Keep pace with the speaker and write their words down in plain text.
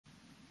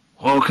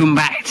Welcome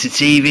back to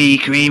TV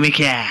Creamer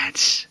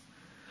Cards,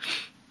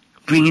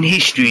 bringing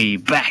history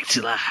back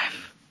to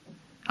life.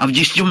 I've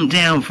just jumped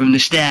down from the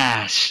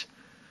stars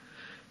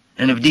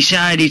and I've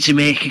decided to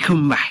make a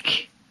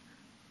comeback.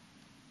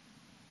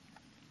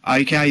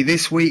 Okay,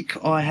 this week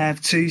I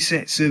have two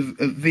sets of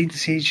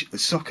vintage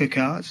soccer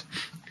cards.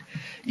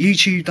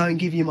 YouTube don't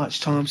give you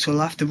much time, so I'll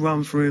have to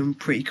run through them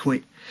pretty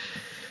quick.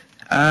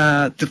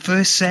 The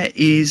first set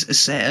is a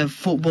set of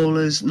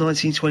footballers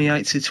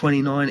 1928 to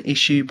 29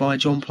 issued by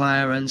John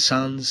Player and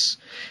Sons.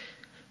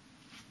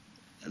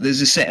 There's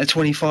a set of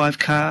 25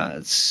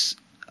 cards.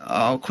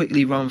 I'll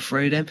quickly run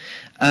through them.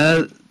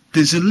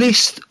 There's a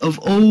list of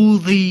all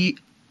the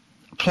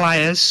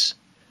players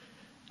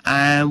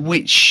and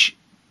which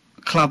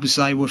clubs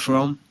they were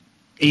from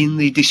in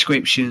the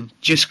description.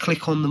 Just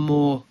click on the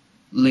more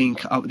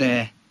link up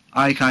there.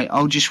 Okay,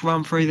 I'll just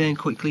run through them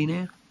quickly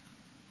now.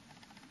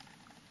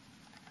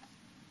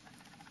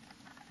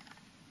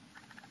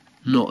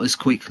 Not as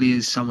quickly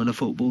as some of the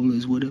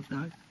footballers would have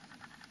though.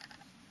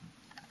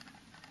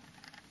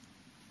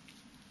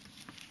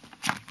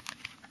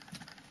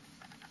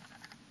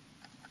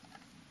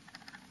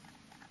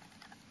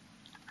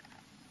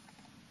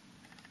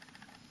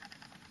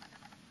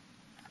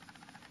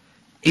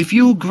 If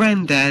your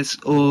granddad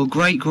or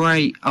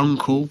great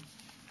uncle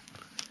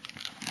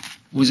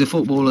was a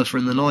footballer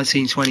from the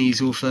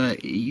 1920s or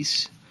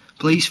 30s,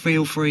 please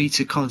feel free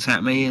to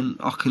contact me and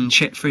I can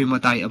check through my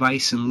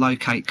database and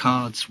locate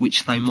cards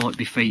which they might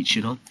be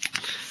featured on.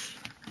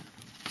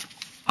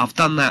 I've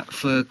done that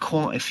for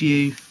quite a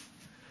few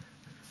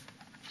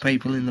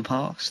people in the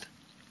past.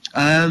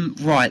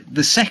 Right,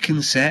 the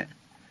second set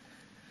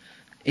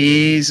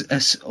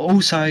is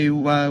also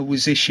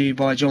was issued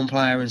by John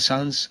Player and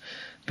Sons,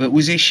 but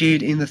was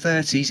issued in the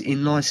 30s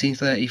in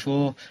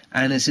 1934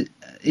 and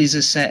is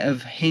a set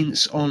of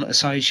hints on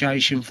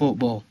association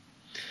football.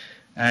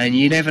 And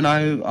you never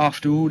know,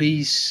 after all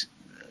these,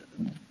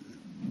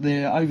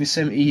 they're over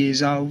 70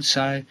 years old,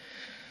 so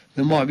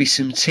there might be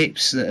some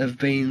tips that have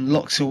been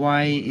locked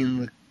away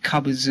in the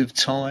cupboards of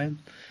time,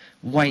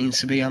 waiting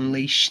to be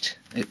unleashed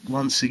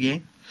once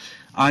again.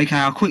 Okay,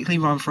 I'll quickly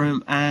run through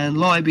them, and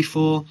like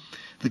before,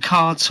 the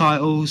card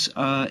titles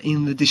are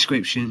in the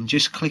description.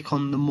 Just click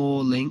on the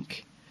more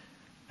link,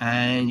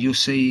 and you'll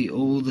see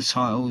all the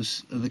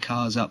titles of the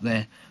cards up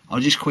there. I'll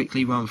just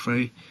quickly run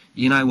through.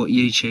 You know what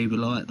YouTube are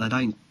like, they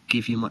don't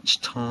give you much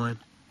time.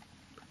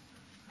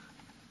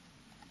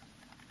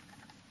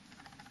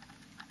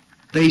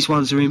 These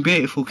ones are in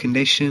beautiful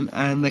condition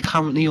and they're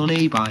currently on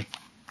eBay.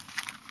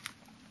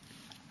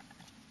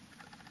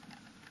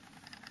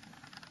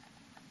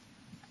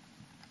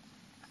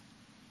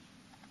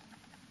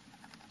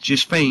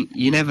 Just think,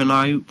 you never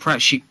know,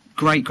 perhaps your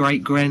great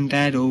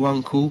granddad or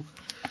uncle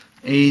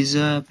is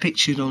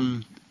pictured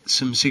on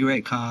some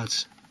cigarette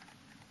cards.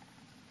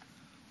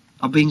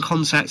 I've been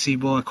contacted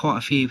by quite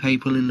a few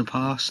people in the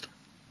past.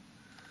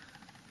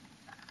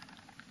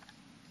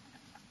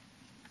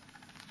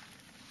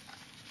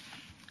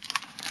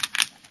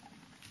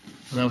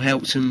 And I've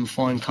helped them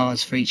find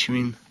cards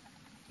featuring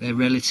their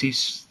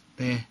relatives,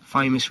 their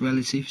famous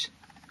relatives.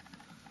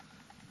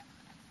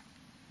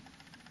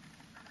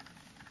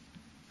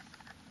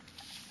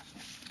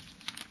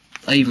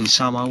 Even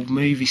some old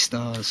movie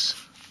stars.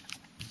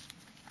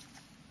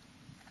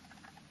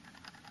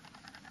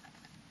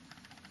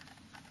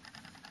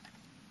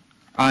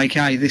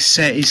 Okay, this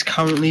set is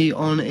currently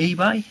on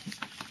eBay.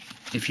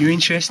 If you're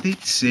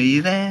interested, see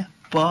you there.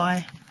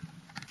 Bye.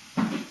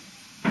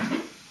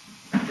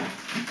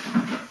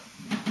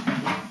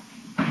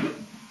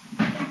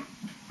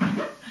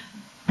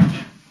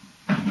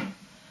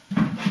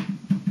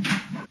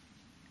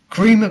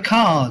 Creamer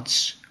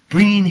Cards,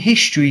 bringing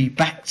history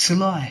back to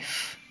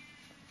life.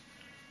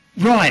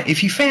 Right,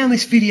 if you found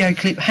this video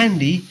clip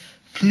handy,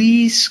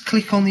 please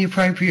click on the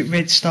appropriate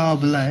red star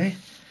below,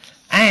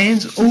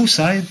 and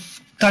also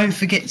don't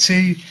forget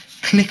to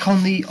click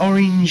on the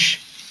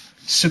orange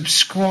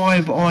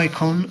subscribe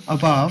icon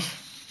above,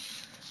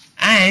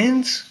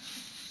 and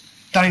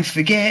don't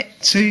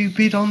forget to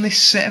bid on this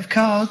set of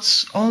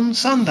cards on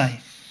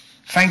Sunday.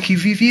 Thank you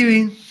for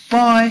viewing.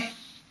 Bye.